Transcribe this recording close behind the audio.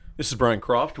This is Brian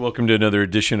Croft. Welcome to another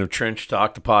edition of Trench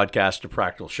Talk, the podcast of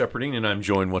practical shepherding, and I'm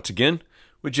joined once again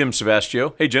with Jim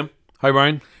Savastio. Hey, Jim. Hi,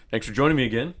 Brian. Thanks for joining me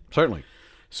again. Certainly.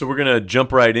 So we're going to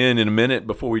jump right in a minute.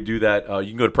 Before we do that, you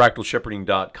can go to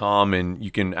practicalshepherding.com, and you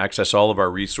can access all of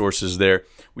our resources there.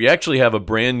 We actually have a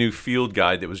brand new field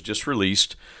guide that was just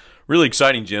released. Really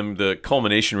exciting, Jim. The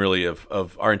culmination, really,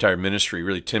 of our entire ministry,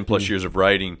 really 10-plus years of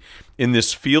writing. In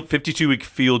this 52-week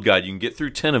field guide, you can get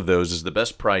through 10 of those is the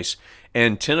best price.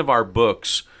 And 10 of our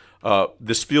books,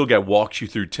 this field guide walks you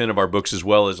through 10 of our books as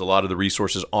well as a lot of the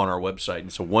resources on our website. And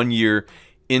it's a one-year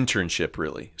internship,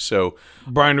 really. So,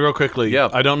 Brian, real quickly, yeah.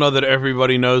 I don't know that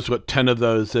everybody knows what 10 of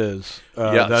those is.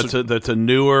 That's a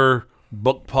newer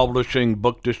book publishing,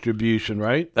 book distribution,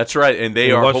 right? That's right, and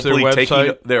they are what's hopefully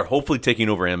their website? taking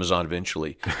over Amazon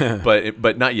eventually,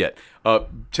 but not yet.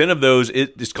 10 of those.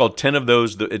 It's called 10 of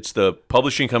those. It's the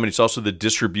publishing company. It's also the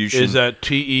distribution. Is that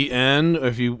TEN?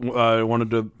 If you wanted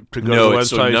to go no, to the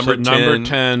it's website, so number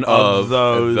 10 of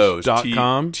those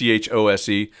 .com.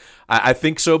 THOSE. I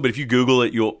think so, but if you Google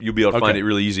it, you'll be able to find Okay. it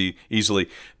really easily.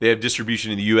 They have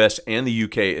distribution in the U.S. and the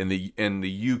U.K. and the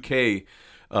U.K.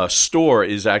 Store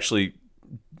is actually,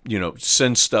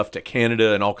 sends stuff to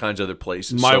Canada and all kinds of other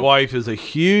places. My wife is a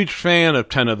huge fan of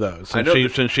 10 of those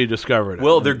since she discovered it.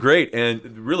 Well, they're great,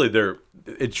 and really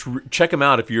check them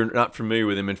out if you're not familiar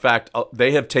with them. In fact,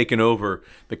 they have taken over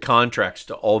the contracts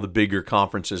to all the bigger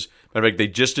conferences. Matter of fact, they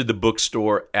just did the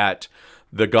bookstore at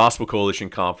the Gospel Coalition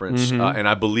Conference, and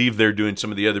I believe they're doing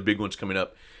some of the other big ones coming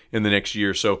up in the next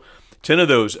year. So 10 of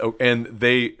those, and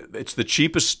it's the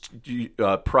cheapest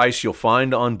price you'll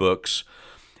find on books,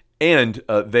 and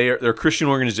they're a Christian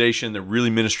organization. They're really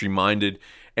ministry-minded,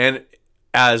 and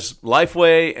as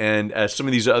Lifeway and as some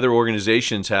of these other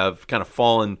organizations have kind of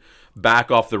fallen back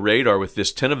off the radar with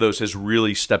this, 10 of those has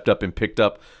really stepped up and picked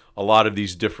up a lot of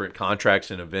these different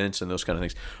contracts and events and those kind of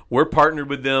things. We're partnered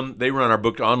with them. They run our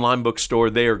online bookstore.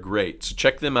 They are great. So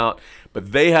check them out.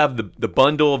 But they have the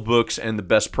bundle of books and the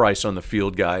best price on the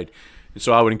field guide. And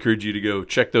so I would encourage you to go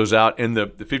check those out. And the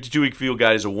 52-week field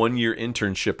guide is a one-year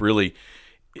internship, really,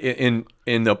 in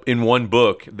one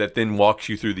book that then walks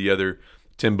you through the other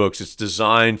 10 books. It's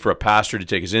designed for a pastor to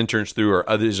take his interns through,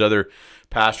 or his other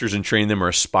pastors and train them, or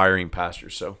aspiring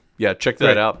pastors. So yeah, check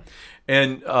that out.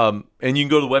 And you can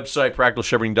go to the website,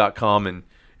 practicalshepherding.com,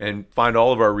 and find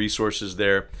all of our resources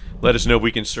there. Let us know if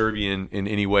we can serve you in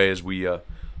any way as we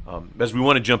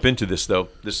want to jump into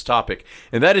this topic.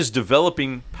 And that is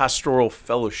developing pastoral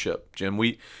fellowship, Jim.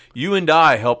 You and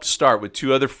I helped start with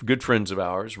two other good friends of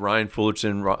ours, Ryan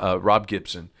Fullerton, Rob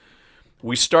Gibson.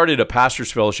 We started a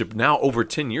pastor's fellowship now over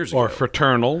 10 years ago. Or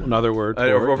fraternal, another word.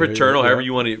 Or fraternal, however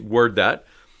you want to word that.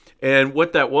 And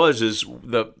what that was is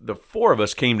the four of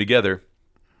us came together,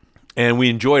 and we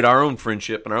enjoyed our own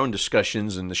friendship and our own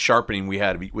discussions and the sharpening we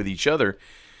had with each other.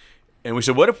 And we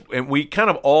said, what if, and we kind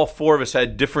of all four of us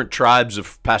had different tribes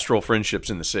of pastoral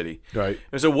friendships in the city. Right.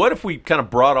 And so what if we kind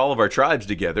of brought all of our tribes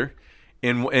together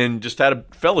and just had a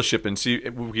fellowship and see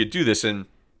if we could do this? And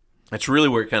that's really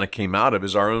where it kind of came out of,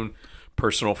 is our own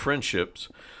personal friendships.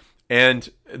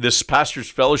 And this pastor's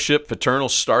fellowship, fraternal,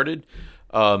 started.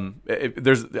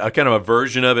 There's a kind of a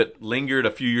version of it lingered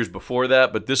a few years before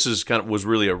that, but this was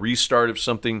really a restart of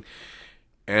something.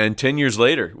 And 10 years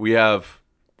later, we have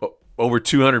over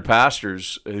 200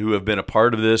 pastors who have been a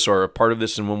part of this or a part of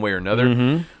this in one way or another.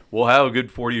 Mm-hmm. We'll have a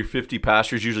good 40 or 50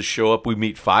 pastors usually show up. We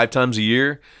meet 5 times a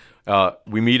year.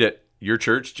 We meet at your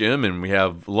church, Jim, and we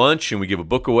have lunch, and we give a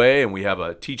book away, and we have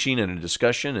a teaching and a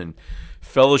discussion and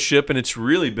fellowship, and it's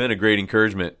really been a great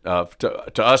encouragement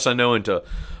to us, I know, and to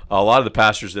a lot of the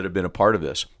pastors that have been a part of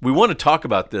this. We want to talk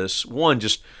about this, one,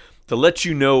 just to let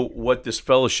you know what this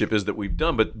fellowship is that we've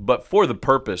done, but for the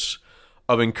purpose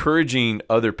of encouraging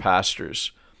other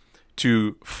pastors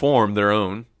to form their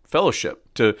own fellowship,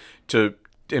 to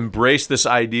embrace this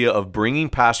idea of bringing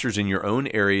pastors in your own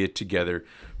area together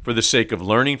for the sake of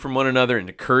learning from one another and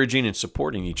encouraging and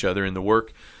supporting each other in the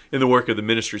work of the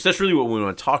ministries. That's really what we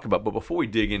want to talk about. But before we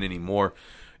dig in anymore,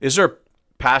 is there a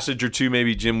passage or two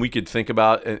maybe, Jim, we could think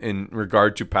about in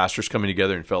regard to pastors coming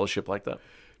together in fellowship like that?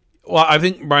 Well, I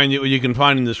think, Brian, what you can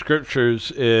find in the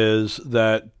scriptures is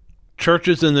that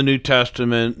churches in the New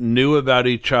Testament knew about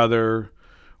each other,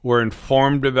 were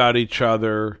informed about each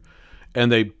other,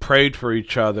 and they prayed for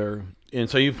each other. And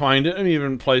so you find it in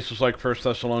even places like 1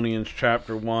 Thessalonians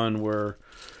chapter 1, where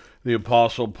the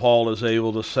Apostle Paul is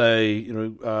able to say,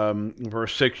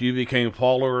 verse 6, you became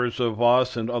followers of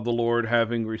us and of the Lord,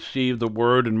 having received the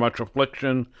word in much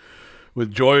affliction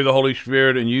with joy of the Holy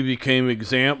Spirit, and you became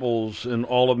examples in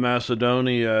all of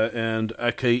Macedonia and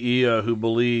Achaia who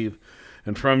believe.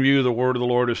 And from you the word of the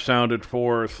Lord is sounded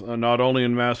forth, not only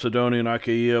in Macedonia and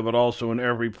Achaia, but also in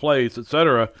every place,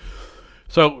 etc.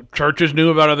 So churches knew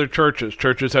about other churches.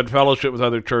 Churches had fellowship with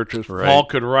other churches. Right. Paul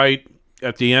could write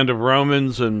at the end of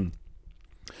Romans and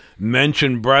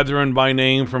mention brethren by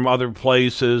name from other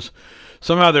places.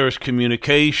 Somehow there was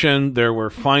communication. There were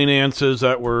finances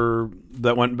that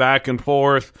went back and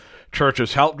forth.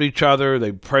 Churches helped each other.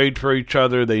 They prayed for each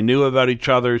other. They knew about each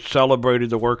other, celebrated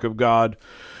the work of God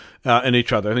and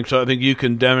each other. I think you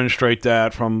can demonstrate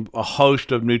that from a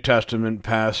host of New Testament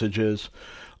passages.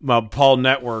 Paul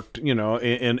networked,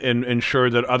 and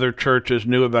ensured that other churches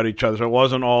knew about each other. So it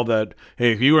wasn't all that,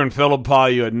 hey, if you were in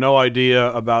Philippi, you had no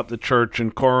idea about the church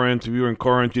in Corinth. If you were in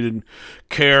Corinth, you didn't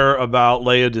care about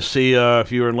Laodicea.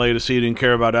 If you were in Laodicea, you didn't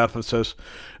care about Ephesus.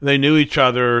 They knew each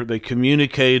other. They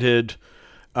communicated.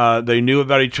 They knew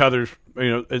about each other's,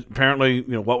 apparently,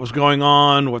 what was going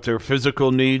on, what their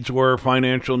physical needs were,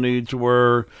 financial needs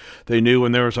were. They knew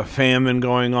when there was a famine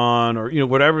going on, or,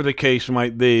 whatever the case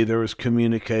might be, there was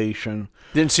communication.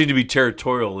 Didn't seem to be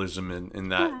territorialism in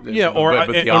that. Yeah,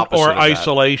 but the opposite or of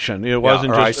isolation. It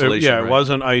wasn't just isolation, it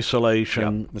wasn't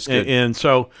isolation. Yeah, that's good. And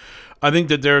so I think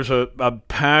that there's a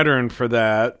pattern for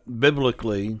that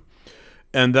biblically.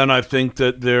 And then I think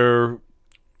that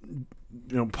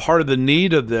part of the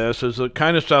need of this is the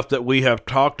kind of stuff that we have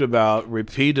talked about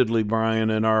repeatedly, Brian,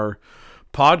 in our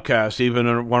podcast, even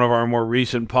in one of our more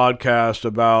recent podcasts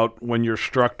about when you're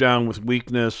struck down with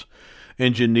weakness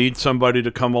and you need somebody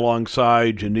to come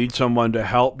alongside, you need someone to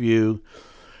help you.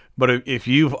 But if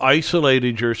you've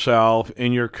isolated yourself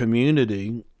in your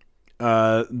community,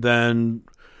 then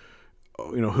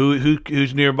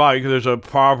who's nearby? Because there's a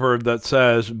proverb that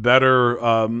says, better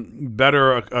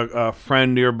a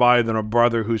friend nearby than a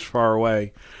brother who's far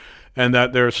away. And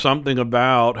that there's something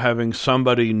about having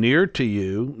somebody near to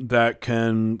you that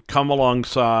can come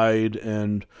alongside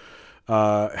and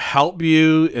help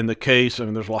you in the case. I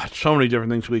mean, there's so many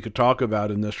different things we could talk about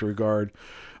in this regard.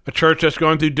 A church that's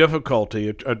going through difficulty,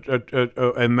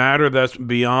 a matter that's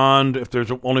beyond, if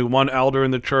there's only one elder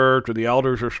in the church or the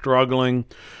elders are struggling,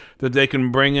 that they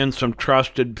can bring in some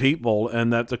trusted people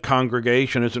and that the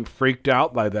congregation isn't freaked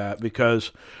out by that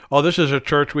because, this is a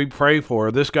church we pray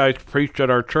for. This guy's preached at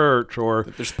our church, or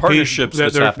there's partnerships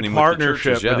that's happening with the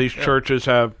churches. Where these churches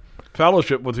have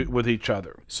fellowship with each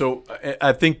other. So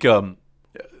I think one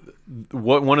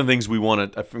of the things we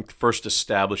want to first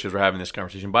establish as we're having this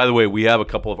conversation. By the way, we have a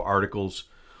couple of articles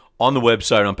on the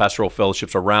website on pastoral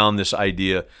fellowships around this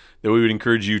idea that we would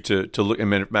encourage you to look. As a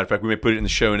matter of fact, we may put it in the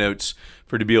show notes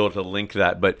to be able to link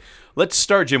that. But let's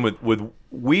start, Jim, with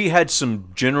we had some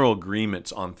general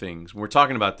agreements on things. When we're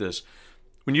talking about this,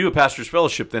 when you do a pastor's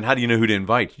fellowship, then how do you know who to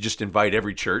invite? You just invite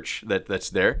every church that's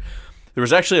there. There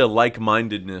was actually a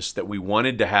like-mindedness that we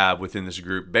wanted to have within this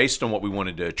group based on what we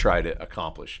wanted to try to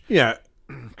accomplish. Yeah,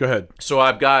 go ahead. So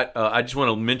I've got, I just want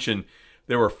to mention,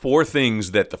 there were 4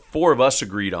 things that the 4 of us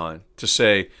agreed on to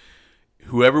say,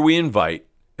 whoever we invite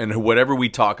and whatever we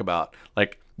talk about,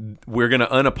 like, we're going to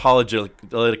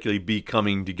unapologetically be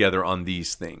coming together on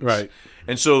these things. Right.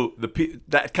 And so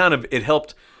that kind of, it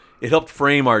helped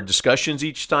frame our discussions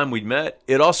each time we met.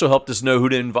 It also helped us know who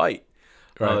to invite.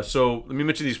 Right. So let me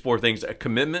mention these 4 things: a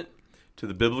commitment to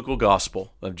the biblical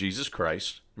gospel of Jesus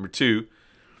Christ. Number 2,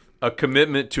 a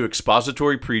commitment to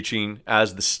expository preaching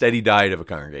as the steady diet of a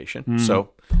congregation. Mm-hmm. So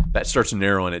that starts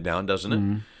narrowing it down, doesn't it?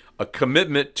 Mm-hmm. A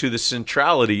commitment to the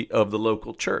centrality of the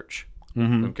local church.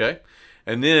 Mm-hmm. Okay?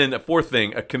 And then a 4th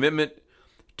thing, a commitment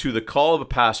to the call of a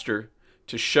pastor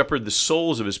to shepherd the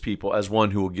souls of his people as one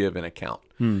who will give an account.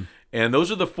 Mm. And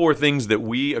those are the 4 things that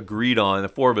we agreed on, the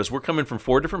 4 of us. We're coming from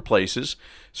 4 different places,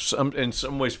 in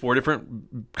some ways 4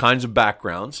 different kinds of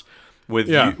backgrounds.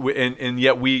 And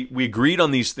yet we agreed on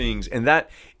these things, and that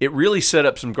it really set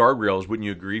up some guardrails, wouldn't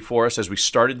you agree, for us as we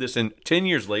started this? And 10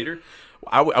 years later,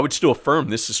 I would still affirm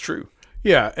this is true.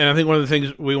 Yeah, and I think one of the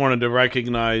things we wanted to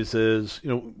recognize is,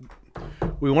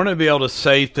 we want to be able to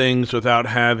say things without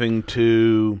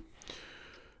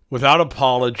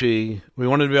apology. We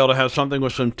wanted to be able to have something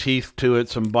with some teeth to it,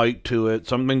 some bite to it,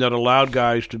 something that allowed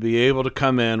guys to be able to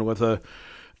come in with a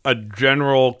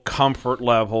general comfort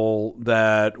level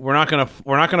that we're not going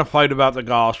to fight about the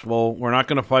gospel. We're not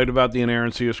going to fight about the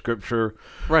inerrancy of Scripture.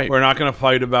 Right. We're not going to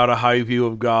fight about a high view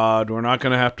of God. We're not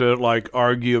going to have to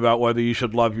argue about whether you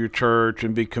should love your church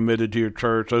and be committed to your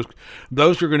church.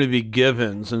 Those are going to be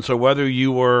givens. And so whether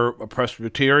you were a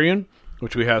Presbyterian,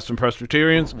 which we have some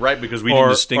Presbyterians, right? Because we didn't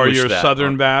distinguish or you're that.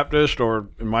 Southern Baptist, or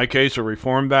in my case, a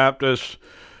Reformed Baptist.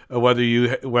 Whether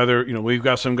we've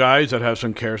got some guys that have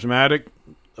some charismatic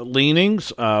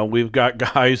leanings. We've got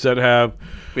guys that have.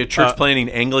 We had church planting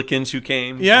Anglicans who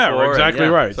came. Yeah, before, exactly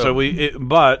right. So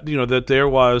but that there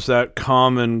was that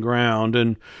common ground,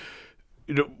 and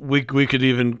we could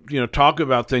even talk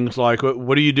about things like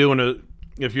what do you do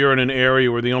if you're in an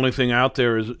area where the only thing out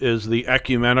there is the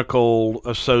ecumenical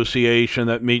association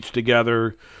that meets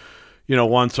together,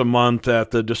 once a month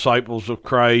at the Disciples of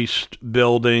Christ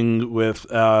building with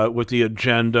the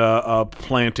agenda of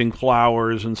planting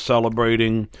flowers and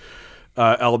celebrating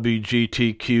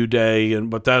LGBTQ Day,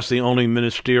 but that's the only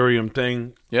ministerium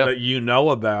thing that you know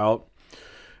about.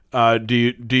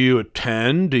 Do you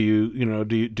attend? Do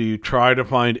you try to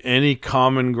find any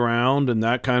common ground in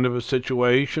that kind of a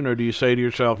situation, or do you say to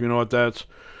yourself, that's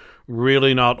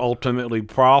really not ultimately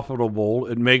profitable?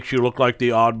 It makes you look like the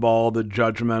oddball, the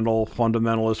judgmental,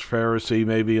 fundamentalist Pharisee,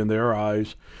 maybe in their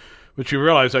eyes. But you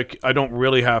realize I don't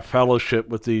really have fellowship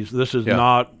with these. This is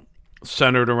not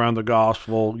centered around the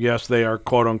gospel. Yes, they are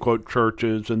quote-unquote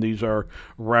churches, and these are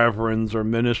reverends or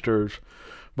ministers,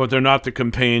 but they're not the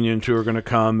companions who are going to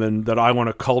come and that I want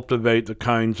to cultivate the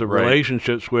kinds of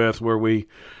relationships with, where we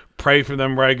pray for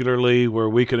them regularly, where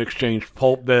we can exchange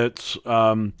pulpits,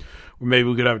 maybe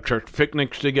we could have church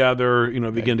picnics together,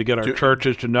 begin to get our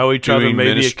churches to know each other,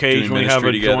 maybe occasionally have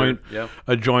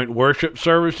a joint worship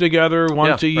service together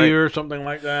once a year, something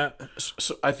like that.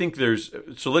 So I think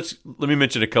let me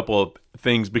mention a couple of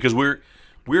things, because we're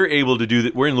able to do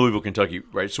that. We're in Louisville, Kentucky,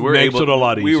 right? So Makes it a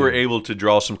lot easier. We were able to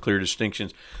draw some clear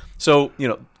distinctions. So,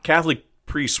 Catholic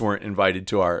priests weren't invited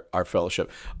to our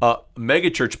fellowship.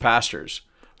 Megachurch pastors,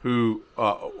 who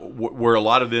were a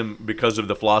lot of them, because of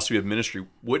the philosophy of ministry,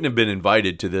 wouldn't have been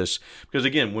invited to this. Because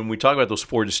again, when we talk about those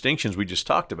four distinctions we just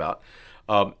talked about,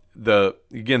 the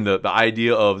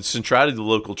idea of the centrality of the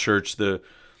local church,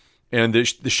 and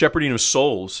the shepherding of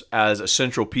souls as a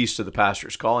central piece to the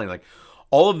pastor's calling, like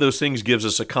all of those things gives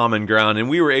us a common ground, and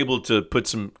we were able to put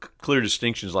some clear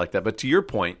distinctions like that. But to your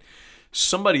point,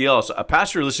 somebody else, a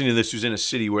pastor listening to this who's in a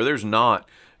city where there's not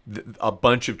a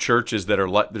bunch of churches that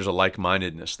there's a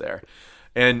like-mindedness there.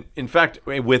 And in fact,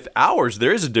 with ours,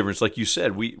 there is a difference. Like you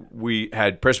said, we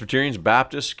had Presbyterians,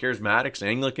 Baptists, Charismatics,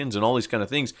 Anglicans, and all these kind of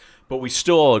things, but we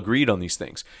still all agreed on these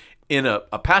things. In a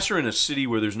pastor in a city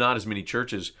where there's not as many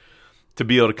churches to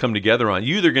be able to come together on,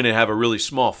 you're either going to have a really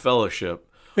small fellowship,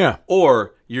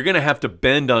 or you're going to have to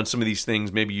bend on some of these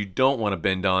things maybe you don't want to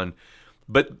bend on.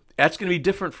 But that's going to be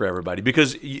different for everybody,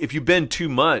 because if you bend too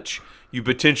much, you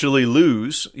potentially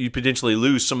lose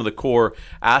some of the core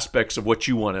aspects of what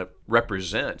you want to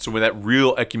represent. So with that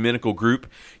real ecumenical group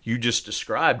you just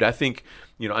described, I think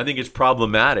it's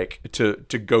problematic to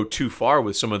go too far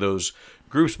with some of those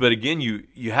groups. But again,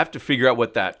 you have to figure out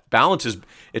what that balance is.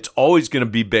 It's always going to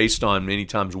be based on, many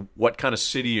times, what kind of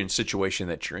city and situation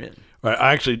that you're in. Right.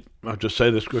 I'll just say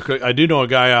this quickly. I do know a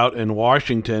guy out in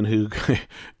Washington who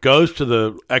goes to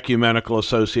the Ecumenical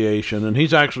Association, and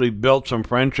he's actually built some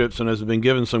friendships and has been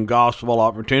given some gospel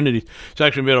opportunities. He's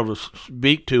actually been able to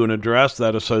speak to and address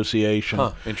that association.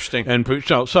 Interesting. And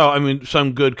so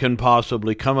some good can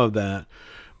possibly come of that.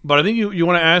 But I think you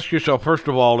want to ask yourself, first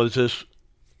of all, is this,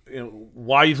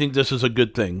 why you think this is a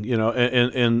good thing?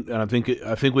 And I think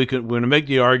we're going to make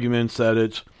the arguments that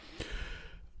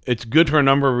it's good for a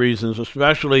number of reasons,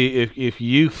 especially if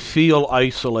you feel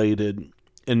isolated,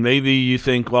 and maybe you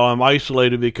think, well, I'm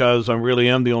isolated because I really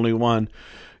am the only one.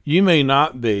 You may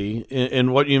not be,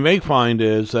 and what you may find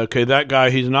is, okay, that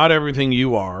guy, he's not everything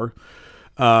you are.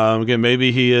 Again,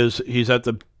 maybe he's at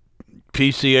the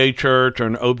PCA church or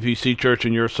an OPC church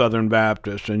and you're Southern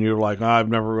Baptist, and you're like, I've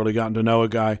never really gotten to know a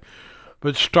guy.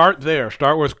 But start there.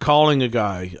 Start with calling a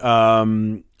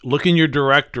guy. Look in your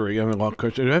directory. I mean,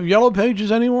 do you have Yellow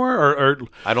Pages anymore? Or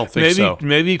I don't think so.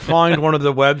 Maybe find one of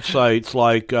the websites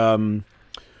like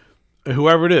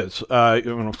whoever it is.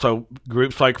 So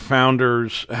groups like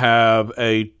Founders have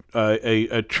a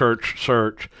church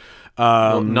search.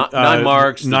 Nine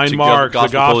Marks, the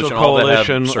Gospel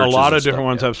Coalition, a lot of different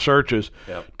ones have have searches.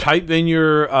 Yep. Type in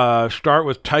start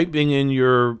with typing in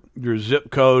your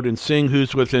zip code and seeing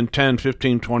who's within 10,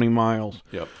 15, 20 miles.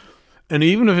 Yep. And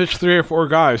even if it's 3 or 4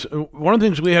 guys, one of the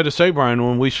things we had to say, Brian,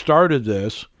 when we started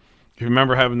this, if you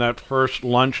remember having that first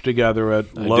lunch together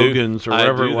at Logan's or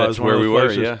wherever it was, that's where we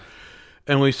were, yeah.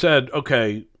 And we said,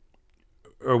 okay,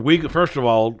 first of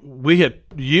all,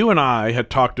 you and I had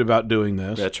talked about doing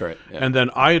this. That's right. Yeah. And then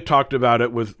I had talked about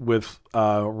it with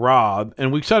Rob,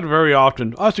 and we said very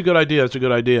often, "Oh, that's a good idea. That's a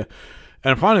good idea."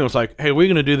 And finally, it was like, "Hey, are we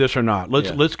going to do this or not?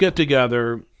 Let's get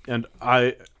together." And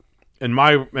in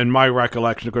my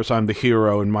recollection, of course, I'm the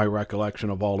hero in my recollection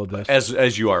of all of this,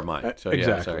 as you are mine. So,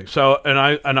 exactly. Yeah, so,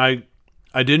 and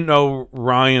I didn't know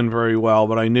Ryan very well,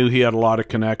 but I knew he had a lot of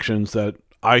connections that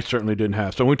I certainly didn't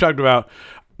have. So when we talked about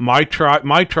my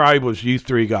tribe was you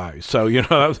three guys. So,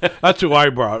 that's who I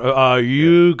brought.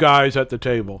 You guys at the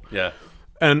table. Yeah.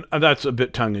 And that's a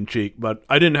bit tongue-in-cheek, but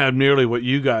I didn't have nearly what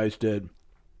you guys did.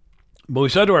 But we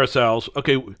said to ourselves,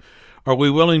 okay, are we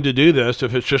willing to do this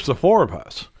if it's just the four of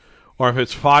us? Or if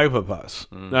it's five of us?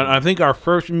 Mm-hmm. And I think our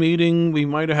first meeting, we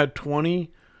might have had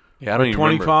 20. Yeah, I don't even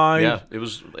 25. Remember. Yeah, it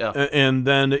was. Yeah, and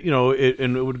then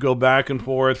it would go back and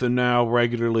forth, and now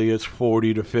regularly it's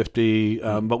 40 to 50.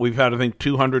 But we've had, I think,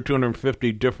 200,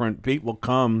 250 different people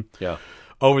come. Yeah.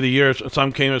 Over the years,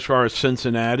 some came as far as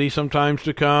Cincinnati sometimes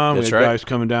to come. That's we had right. Guys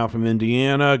coming down from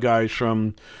Indiana, guys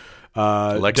from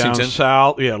Lexington. down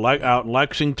south, out in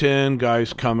Lexington,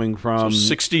 guys coming from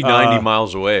 60, 90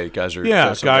 miles away. Guys are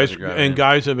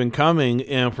guys have been coming,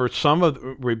 and for some of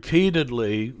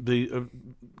repeatedly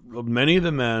many of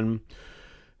the men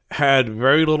had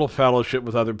very little fellowship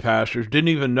with other pastors, didn't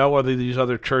even know whether these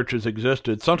other churches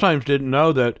existed, sometimes didn't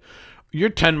know that you're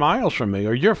 10 miles from me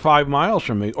or you're 5 miles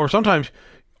from me, or sometimes,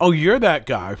 you're that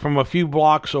guy from a few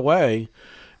blocks away.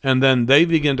 And then they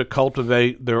begin to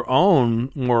cultivate their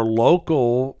own more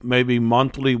local, maybe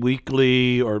monthly,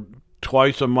 weekly, or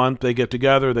twice a month. They get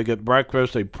together, they get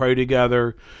breakfast, they pray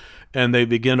together, and they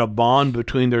begin a bond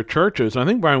between their churches. And I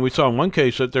think, Brian, we saw in one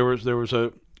case that there was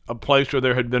a place where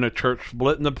there had been a church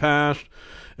split in the past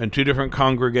and two different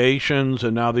congregations,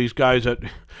 and now these guys that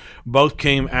both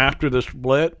came after the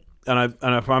split. And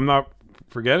if I'm not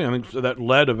forgetting, I think that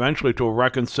led eventually to a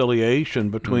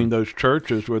reconciliation between those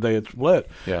churches where they had split.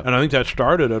 Yeah. And I think that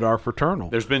started at our fraternal.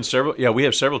 There's been several. Yeah, we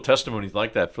have several testimonies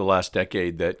like that for the last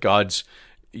decade that God's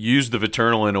used the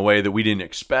fraternal in a way that we didn't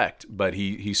expect, but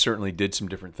He certainly did some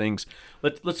different things.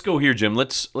 Let's go here, Jim.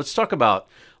 Let's talk about.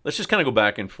 Let's just kind of go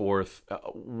back and forth.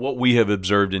 What we have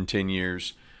observed in 10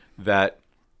 years that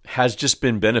has just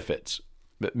been benefits.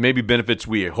 Maybe benefits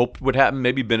we hoped would happen,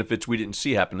 maybe benefits we didn't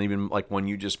see happen, even like one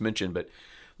you just mentioned. But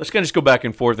let's kind of just go back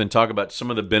and forth and talk about some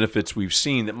of the benefits we've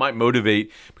seen that might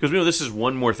motivate, because we know this is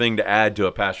one more thing to add to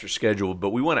a pastor's schedule,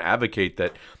 but we want to advocate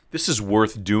that this is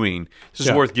worth doing. This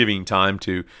is worth giving time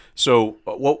to. So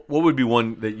what would be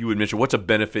one that you would mention? What's a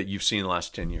benefit you've seen in the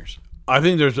last 10 years? I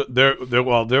think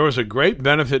there was a great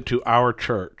benefit to our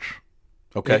church.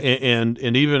 Okay. And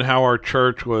even how our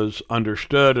church was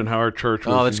understood and how our church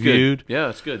was viewed. Good. Yeah,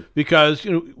 that's good. Because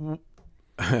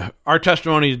our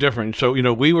testimony is different. So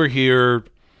we were here,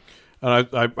 and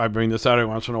I bring this out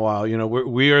every once in a while.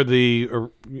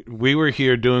 We were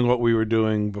here doing what we were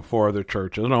doing before other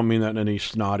churches. I don't mean that in any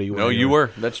snotty way. No, you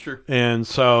were. That's true. And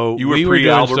so you were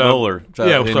pre-Albert Miller.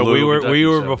 So we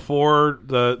were before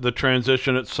the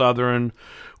transition at Southern.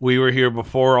 We were here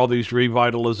before all these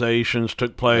revitalizations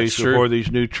took place, before these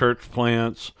new church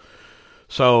plants.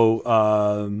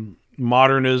 So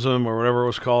modernism, or whatever it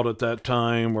was called at that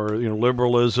time, or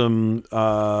liberalism,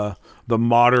 the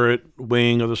moderate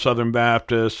wing of the Southern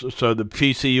Baptists. So the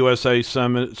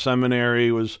PCUSA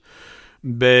seminary was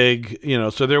big,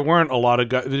 so there weren't a lot of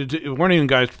guys. There weren't even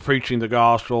guys preaching the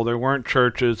gospel. There weren't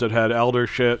churches that had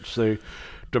elderships.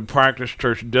 To practice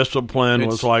church discipline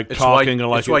was like talking.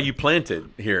 That's why you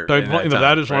planted here.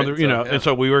 That is one of the, and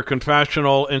so we were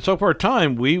confessional, and so for a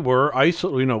time we were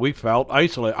isolated. We felt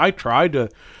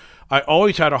isolated. I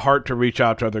always had a heart to reach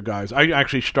out to other guys. I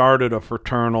actually started a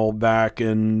fraternal back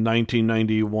in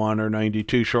 1991 or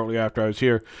 92, shortly after I was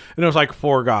here, and it was like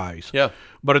 4 guys. Yeah.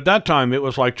 But at that time, it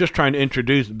was like just trying to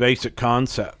introduce basic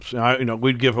concepts.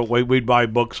 We'd give away, we'd buy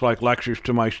books like Lectures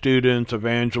to My Students,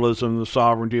 Evangelism, The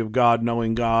Sovereignty of God,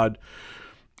 Knowing God,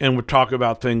 and would talk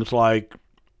about things like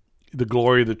the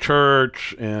glory of the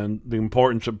church and the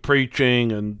importance of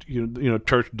preaching and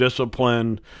church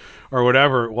discipline, or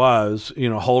whatever it was,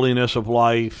 holiness of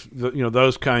life,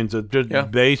 those kinds of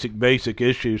just basic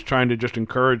issues, trying to just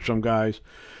encourage some guys.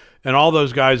 And all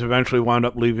those guys eventually wound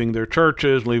up leaving their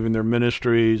churches, leaving their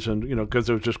ministries, and because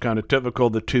it was just kind of typical,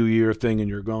 the 2-year thing and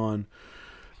you're gone.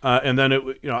 And then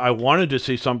I wanted to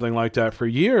see something like that for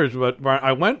years, but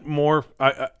I went more.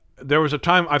 There was a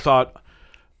time I thought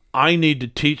I need to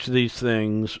teach these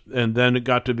things, and then it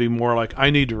got to be more like I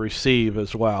need to receive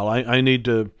as well. I need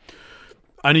to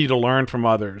learn from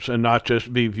others and not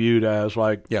just be viewed as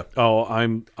like,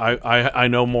 I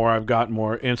know more, I've got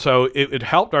more. And so it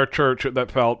helped our church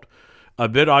that felt a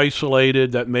bit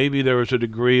isolated, that maybe there was a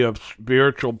degree of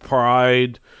spiritual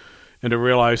pride, and to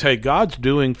realize, hey, God's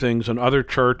doing things in other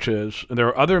churches, and there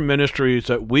are other ministries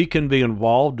that we can be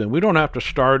involved in. We don't have to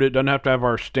start it, doesn't have to have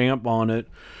our stamp on it.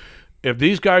 If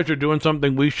these guys are doing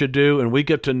something we should do and we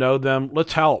get to know them,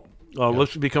 let's help.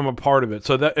 Let's become a part of it.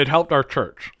 So that it helped our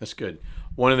church. That's good.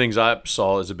 One of the things I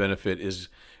saw as a benefit is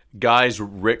guys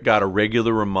got a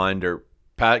regular reminder.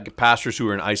 Pastors who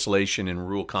are in isolation in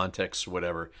rural contexts, or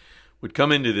whatever, would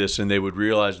come into this and they would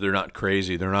realize they're not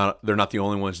crazy. They're not the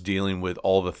only ones dealing with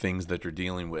all the things that they're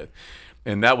dealing with,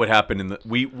 and that would happen.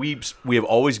 We have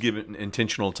always given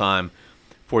intentional time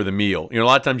for the meal. A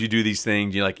lot of times you do these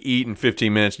things, you like eat in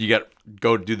 15 minutes, you got to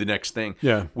go do the next thing.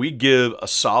 Yeah. We give a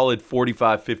solid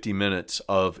 45, 50 minutes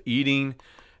of eating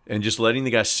and just letting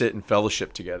the guys sit and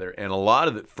fellowship together. And a lot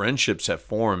of the friendships have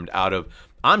formed out of,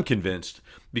 I'm convinced,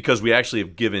 because we actually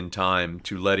have given time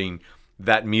to letting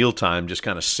that meal time just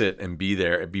kind of sit and be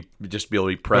there and just be able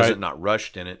to be present, Right. not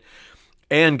rushed in it.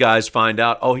 And guys find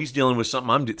out, oh, he's dealing with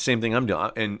something, same thing I'm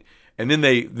doing. And then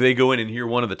they go in and hear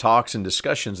one of the talks and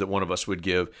discussions that one of us would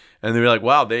give, and they're like,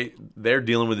 wow, they're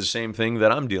dealing with the same thing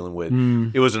that I'm dealing with.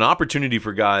 It was an opportunity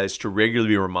for guys to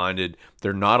regularly be reminded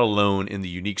they're not alone in the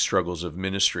unique struggles of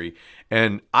ministry.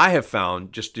 And I have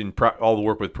found, just in all the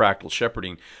work with practical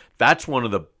shepherding, that's one of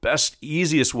the best,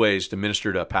 easiest ways to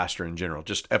minister to a pastor in general,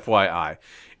 just FYI,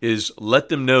 is let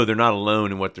them know they're not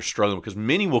alone in what they're struggling with, because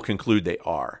many will conclude they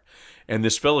are. And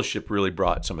this fellowship really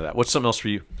brought some of that. What's something else for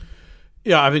you?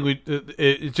 Yeah, I think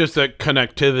it's just that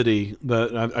connectivity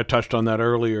that I touched on that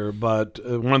earlier. But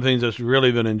one of the things that's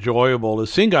really been enjoyable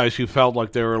is seeing guys who felt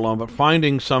like they were alone, but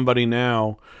finding somebody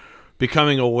now,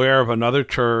 becoming aware of another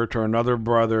church or another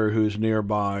brother who's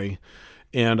nearby.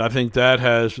 And I think that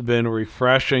has been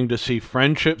refreshing to see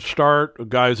friendships start,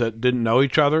 guys that didn't know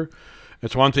each other.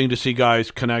 It's one thing to see guys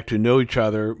connect who know each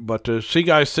other, but to see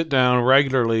guys sit down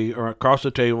regularly or across the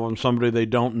table and somebody they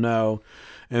don't know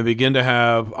and begin to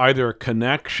have either a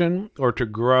connection or to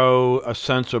grow a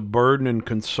sense of burden and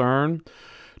concern,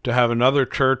 to have another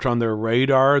church on their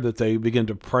radar that they begin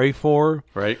to pray for.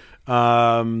 Right.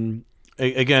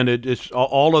 Again, it's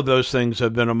all of those things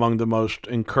have been among the most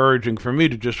encouraging for me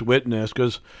to just witness,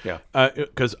 because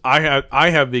I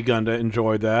have begun to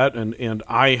enjoy that, and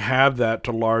I have that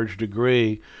to a large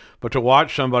degree. But to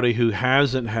watch somebody who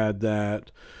hasn't had that,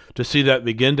 to see that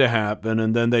begin to happen,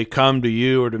 and then they come to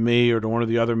you or to me or to one of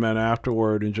the other men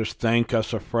afterward and just thank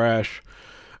us afresh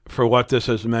for what this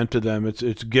has meant to them.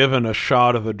 It's given a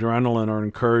shot of adrenaline or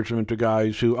encouragement to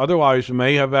guys who otherwise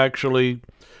maybe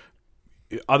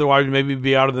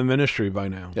be out of the ministry by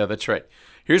now. Yeah, that's right.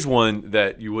 Here's one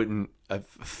that you wouldn't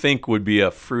think would be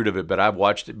a fruit of it, but I've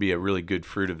watched it be a really good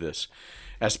fruit of this.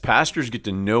 As pastors get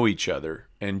to know each other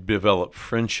and develop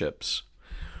friendships,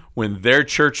 when their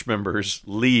church members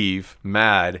leave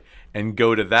mad and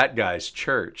go to that guy's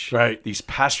church, right, these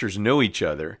pastors know each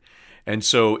other. And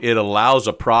so it allows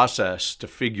a process to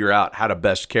figure out how to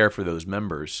best care for those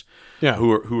members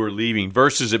who are leaving,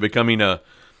 versus it becoming a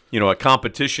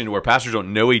competition where pastors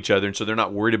don't know each other, and so they're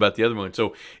not worried about the other one.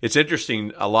 So it's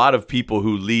interesting. A lot of people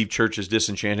who leave churches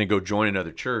disenchanted and go join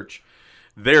another church,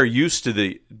 they're used to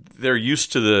the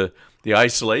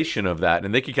isolation of that,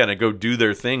 and they can kind of go do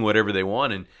their thing, whatever they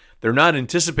want, and they're not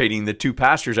anticipating the two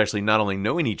pastors actually not only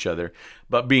knowing each other,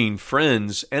 but being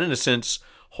friends, and in a sense,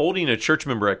 holding a church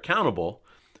member accountable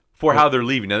for how they're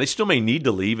leaving. Now, they still may need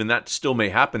to leave, and that still may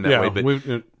happen that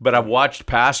way, but I've watched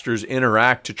pastors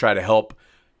interact to try to help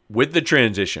with the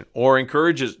transition or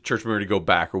encourage a church member to go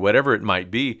back or whatever it might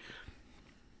be.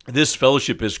 This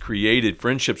fellowship has created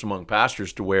friendships among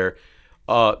pastors to where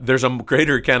there's a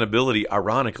greater accountability,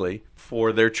 ironically,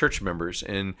 for their church members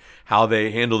and how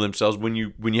they handle themselves. When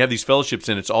you have these fellowships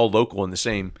and it's all local in the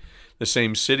same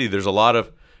city, there's a lot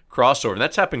of crossover, and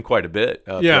that's happened quite a bit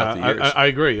throughout the years. I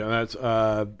agree. That's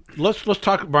let's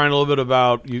talk, Brian, a little bit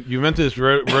about you meant this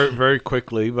very, very, very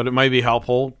quickly, but it might be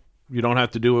helpful. You don't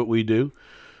have to do what we do.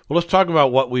 Well, let's talk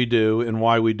about what we do and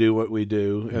why we do what we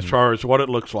do, as far as what it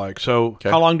looks like. So,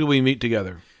 How long do we meet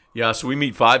together? Yeah, so we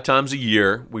meet 5 times a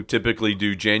year. We typically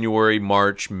do January,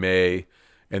 March, May,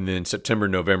 and then September,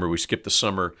 November. We skip the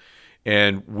summer.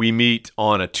 And we meet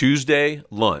on a Tuesday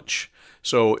lunch.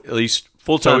 So at least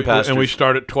full-time pastors. And we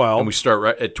start at 12. And we start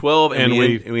right at 12, and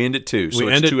we end at 2. So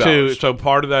we it's end 2 at 2. hours. So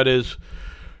part of that is,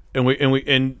 and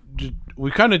we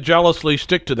kind of jealously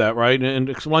stick to that, right? And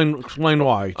explain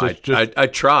why. I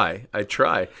try.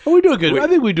 Well, we do a good. I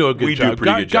think we do a good job. Do a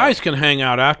pretty good job. Guys can hang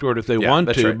out afterward if they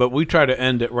want to, right. but we try to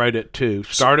end it right at 2.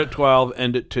 Start at 12,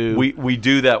 end at 2. We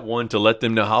do that one to let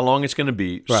them know how long it's going to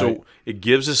be. Right. So it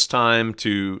gives us time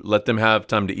to let them have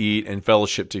time to eat and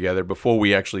fellowship together before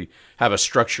we actually have a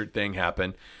structured thing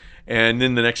happen. And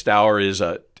then the next hour is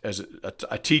a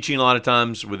teaching, a lot of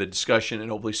times, with a discussion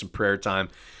and hopefully some prayer time.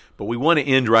 But we want to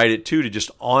end right at 2 to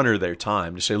just honor their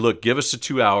time, to say, look, give us the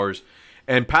 2 hours.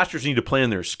 And pastors need to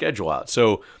plan their schedule out.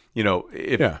 So,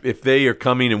 if they are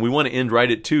coming, and we want to end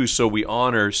right at 2, so we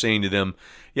honor saying to them,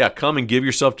 come and give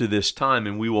yourself to this time,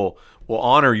 and we'll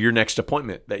honor your next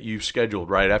appointment that you've scheduled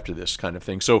right after this kind of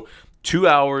thing. So 2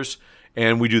 hours,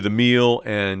 and we do the meal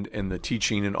and the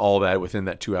teaching and all that within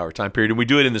that 2 hour time period. And we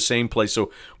do it in the same place.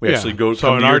 So we actually come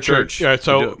to your church. Yeah.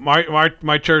 So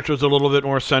my church was a little bit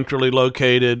more centrally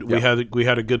located. Yep. We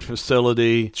had a good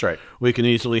facility. That's right. We can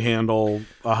easily handle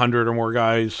 100 or more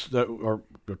guys or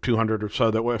 200 or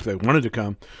so that if they wanted to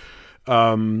come.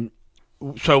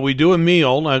 So we do a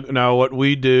meal. Now what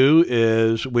we do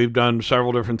is we've done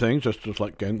several different things, just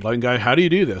like letting guys, how do you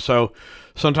do this? So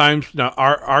sometimes now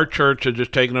our church has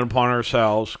just taken it upon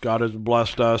ourselves. God has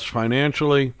blessed us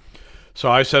financially.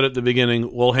 So I said at the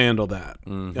beginning, we'll handle that.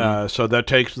 Mm-hmm. So that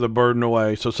takes the burden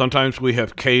away. So sometimes we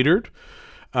have catered.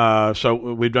 So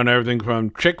we've done everything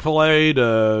from Chick-fil-A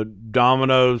to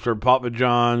Domino's or Papa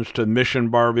John's to Mission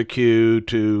Barbecue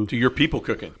to your people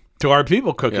cooking. To our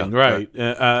people cooking, right?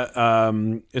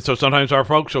 And so sometimes our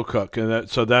folks will cook, and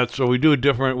so we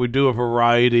do a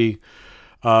variety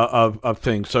of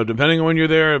things. So depending on when you're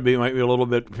there, it might be a little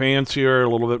bit fancier, a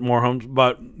little bit more homes,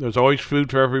 but there's always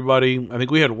food for everybody. I think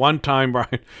we had one time,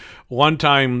 Brian.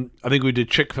 I think we did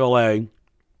Chick-fil-A,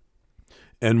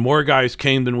 and more guys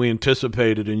came than we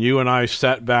anticipated, and you and I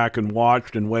sat back and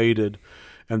watched and waited.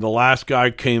 And the last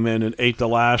guy came in and ate the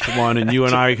last one, and you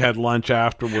and I had lunch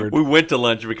afterward. We went to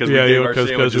lunch because we gave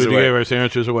our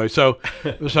sandwiches away. So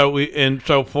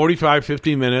 45,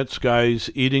 50 minutes, guys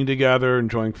eating together,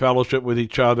 enjoying fellowship with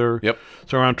each other. Yep.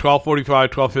 So around 12:45,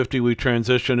 12:50, we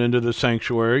transition into the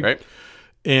sanctuary. Right.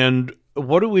 And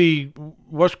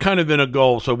what's kind of been a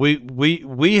goal? So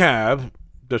we have,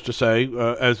 just to say,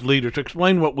 as leaders,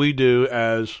 explain what we do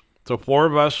so four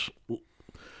of us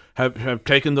have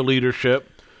taken the leadership.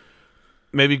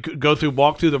 Maybe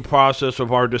walk through the process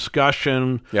of our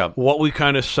discussion, what we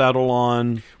kind of settle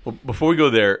on. Well, before we go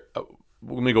there,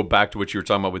 let me go back to what you were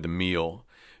talking about with the meal,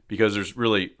 because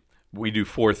we do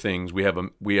four things. We have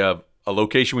a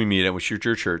location we meet at, which is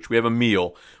your church. We have a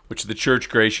meal, which the church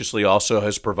graciously also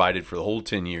has provided for the whole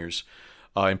 10 years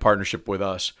in partnership with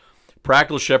us.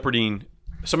 Practical Shepherding,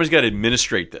 somebody's got to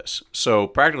administrate this. So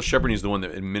Practical Shepherding is the one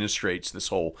that administrates this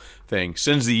whole thing,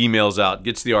 sends the emails out,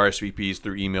 gets the RSVPs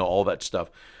through email, all that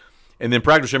stuff. And then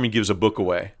Practical Shepherding gives a book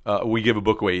away. We give a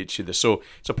book away each of this. So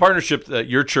it's a partnership that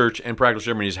your church and Practical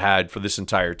Shepherding has had for this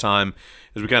entire time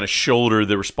as we kind of shoulder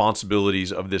the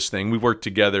responsibilities of this thing. We've worked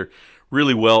together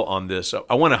really well on this.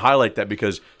 I want to highlight that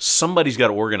because somebody's got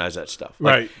to organize that stuff.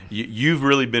 Right. You've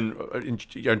really been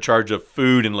in charge of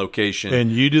food and location. And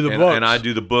you do the books. And I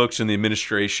do the books and the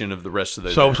administration of the rest of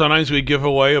the So sometimes we give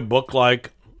away a book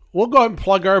like, we'll go ahead and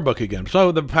plug our book again.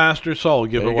 So the Pastor's Soul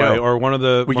giveaway, or one of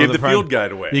the... We gave the field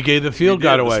guide away. You gave the field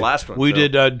guide away. This last one. We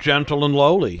did Gentle and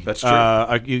Lowly. That's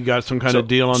true. You got some kind of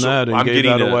deal on that and gave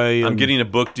that away. I'm getting a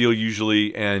book deal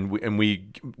usually, and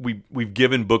we've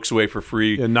given books away for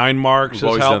free. Yeah, 9 Marks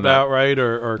has helped out, right?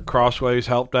 Or Crossways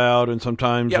helped out, and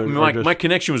sometimes... Yeah, my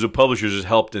connection with publishers has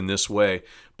helped in this way.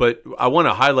 But I want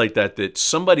to highlight that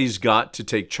somebody's got to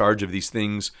take charge of these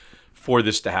things for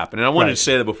this to happen. And I wanted to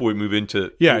say that before we move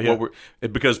into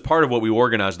because part of what we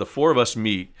organize, the four of us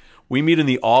we meet in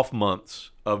the off months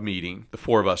of meeting, the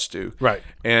four of us do. Right.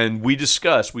 And we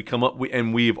discuss,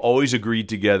 and we've always agreed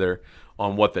together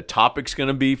on what the topic's going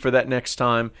to be for that next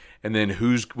time, and then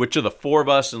which of the four of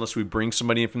us, unless we bring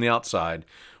somebody in from the outside,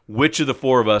 which of the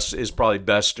four of us is probably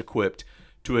best equipped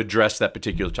to address that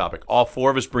particular topic. All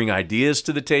four of us bring ideas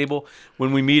to the table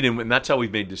when we meet, and that's how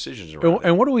we've made decisions around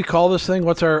And what do we call this thing?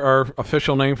 What's our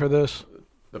official name for this?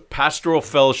 The Pastoral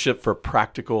Fellowship for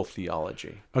Practical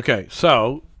Theology. Okay,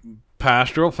 so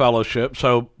Pastoral Fellowship.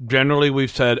 So generally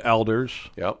we've said elders.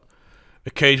 Yep.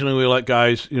 Occasionally we let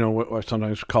guys, what I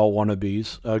sometimes call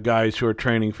wannabes, guys who are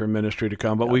training for ministry to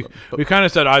come. But we kind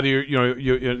of said either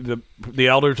the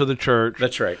elders of the church.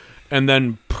 That's right. And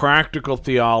then practical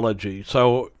theology.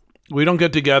 So we don't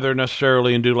get together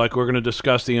necessarily and do we're going to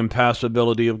discuss the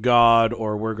impassibility of God,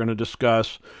 or we're going to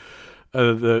discuss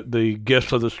the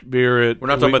gifts of the Spirit. We're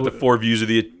not talking about the four views of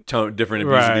the different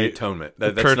views of the atonement.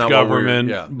 That's church not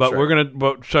government. But we're going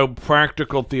to. So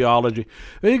practical theology.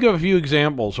 Let me give a few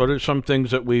examples. What are some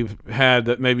things that we've had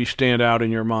that maybe stand out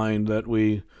in your mind that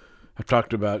we have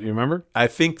talked about? You remember? I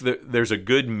think that there's a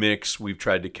good mix we've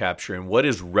tried to capture in what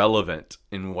is relevant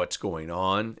in what's going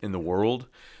on in the world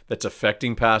that's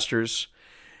affecting pastors,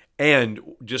 and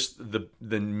just the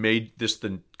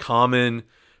common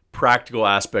practical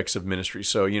aspects of ministry.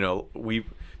 So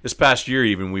this past year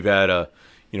even we've had a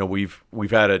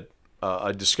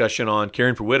discussion on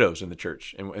caring for widows in the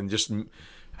church, and just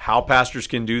how pastors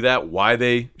can do that, why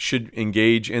they should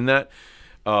engage in that,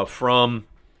 from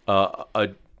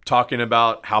talking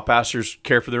about how pastors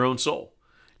care for their own soul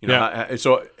You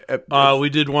know, we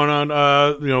did one on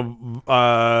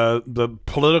the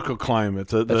political climate.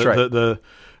 That's right.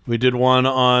 We did one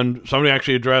on somebody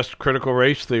actually addressed critical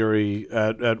race theory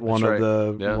at one That's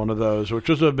of right. one of those, which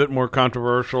was a bit more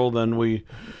controversial than we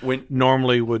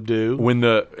normally would do. When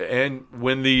all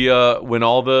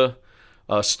the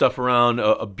stuff around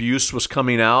abuse was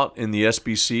coming out in the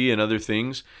SBC and other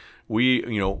things, we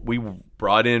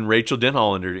brought in Rachel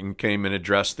Denhollander and came and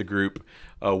addressed the group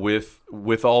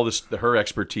with all her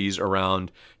expertise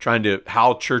around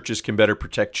how churches can better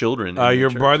protect children.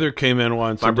 Your brother came in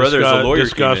once. My brother is a lawyer.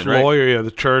 Discussed lawyer, the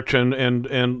church,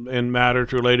 and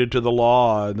matters related to the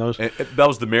law and those. And that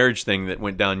was the marriage thing that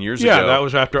went down years ago. Yeah, that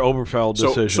was after Oberfeld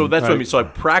decision. So that's what I mean. So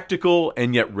practical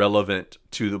and yet relevant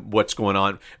to what's going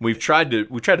on. We've tried to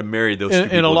marry those two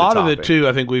people. And a lot of it too,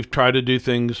 I think we've tried to do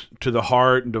things to the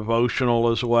heart and devotional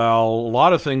as well. A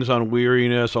lot of things on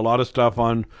weariness, a lot of stuff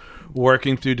on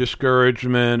working through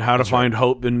discouragement, how to find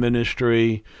hope in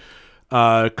ministry,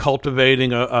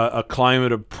 cultivating a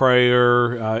climate of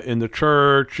prayer in the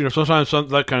church. Sometimes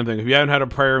that kind of thing. If you haven't had a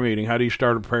prayer meeting, how do you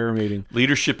start a prayer meeting?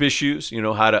 Leadership issues.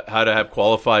 How to have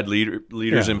qualified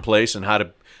leaders in place, and how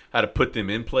to put them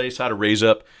in place. How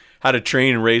to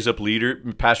train and raise up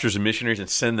pastors and missionaries and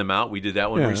send them out. We did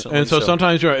that one recently. And so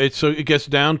sometimes it gets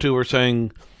down to we're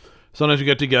saying sometimes we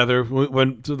get together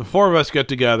when the four of us get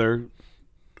together.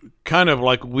 Kind of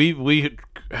like we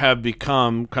have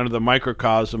become kind of the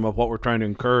microcosm of what we're trying to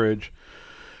encourage,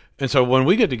 and so when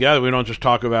we get together, we don't just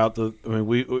talk about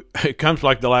it comes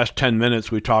like the last 10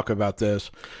 minutes we talk about this,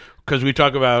 because we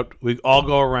all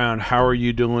go around. How are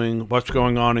you doing? What's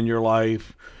going on in your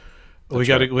life?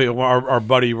 Our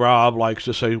buddy Rob likes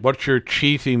to say, "What's your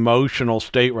chief emotional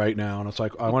state right now?" And it's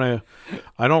like I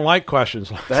don't like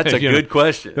questions like that. That's a good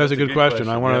question. That's a good question.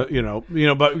 I want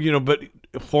to but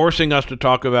forcing us to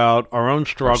talk about our own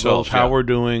struggles, how we're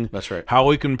doing, that's right, how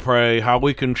we can pray, how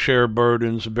we can share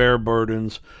burdens, bear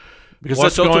burdens, because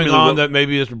what's going on that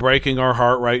maybe is breaking our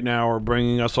heart right now or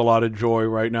bringing us a lot of joy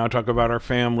right now. Talk about our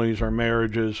families, our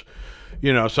marriages,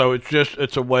 so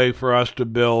it's a way for us to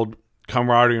build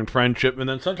camaraderie and friendship, and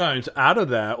then sometimes out of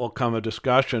that will come a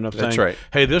discussion of saying,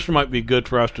 hey, this might be good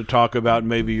for us to talk about, and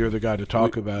maybe you're the guy to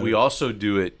talk about it. We also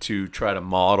do it to try to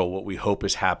model what we hope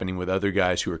is happening with other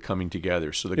guys who are coming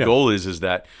together. So the goal is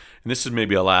that, and this is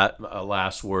maybe a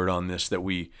last word on this, that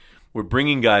we're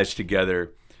bringing guys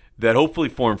together that hopefully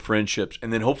form friendships,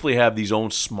 and then hopefully have these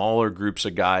own smaller groups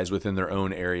of guys within their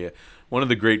own area. One of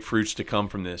the great fruits to come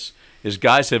from this is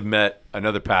guys have met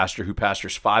another pastor who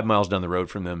pastors 5 miles down the road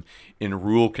from them in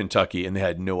rural Kentucky, and they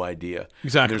had no idea.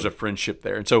 Exactly. And there's a friendship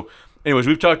there. And so, anyways,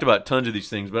 we've talked about tons of these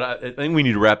things, but I think we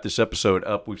need to wrap this episode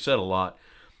up. We've said a lot.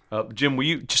 Jim, will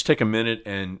you just take a minute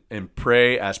and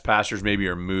pray as pastors maybe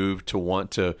are moved to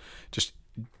want to just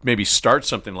maybe start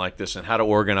something like this, and how to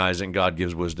organize it, and God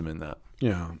gives wisdom in that.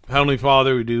 Yeah. Heavenly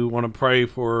Father, we do want to pray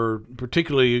for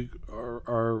particularly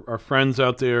our friends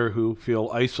out there who feel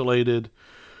isolated,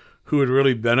 who would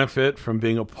really benefit from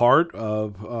being a part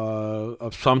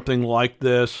of something like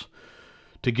this,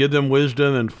 to give them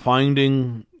wisdom and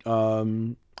finding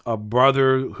a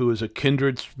brother who is a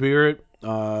kindred spirit,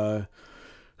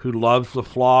 who loves the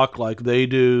flock like they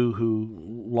do, who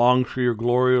longs for your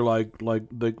glory like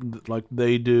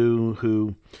they do,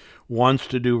 who wants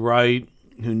to do right,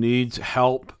 who needs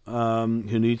help,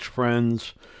 who needs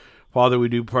friends. Father, we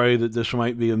do pray that this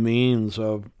might be a means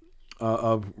of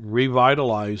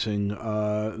revitalizing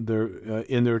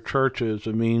in their churches,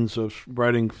 a means of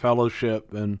spreading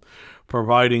fellowship and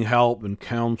providing help and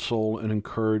counsel and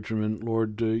encouragement.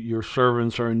 Lord, your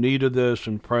servants are in need of this,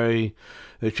 and pray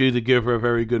that you, the giver of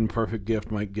every good and perfect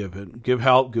gift, might give it. Give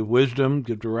help, give wisdom,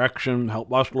 give direction.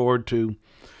 Help us, Lord, to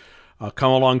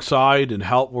come alongside and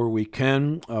help where we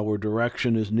can, where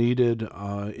direction is needed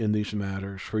in these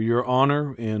matters. For your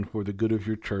honor and for the good of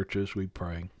your churches, we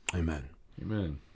pray. Amen. Amen.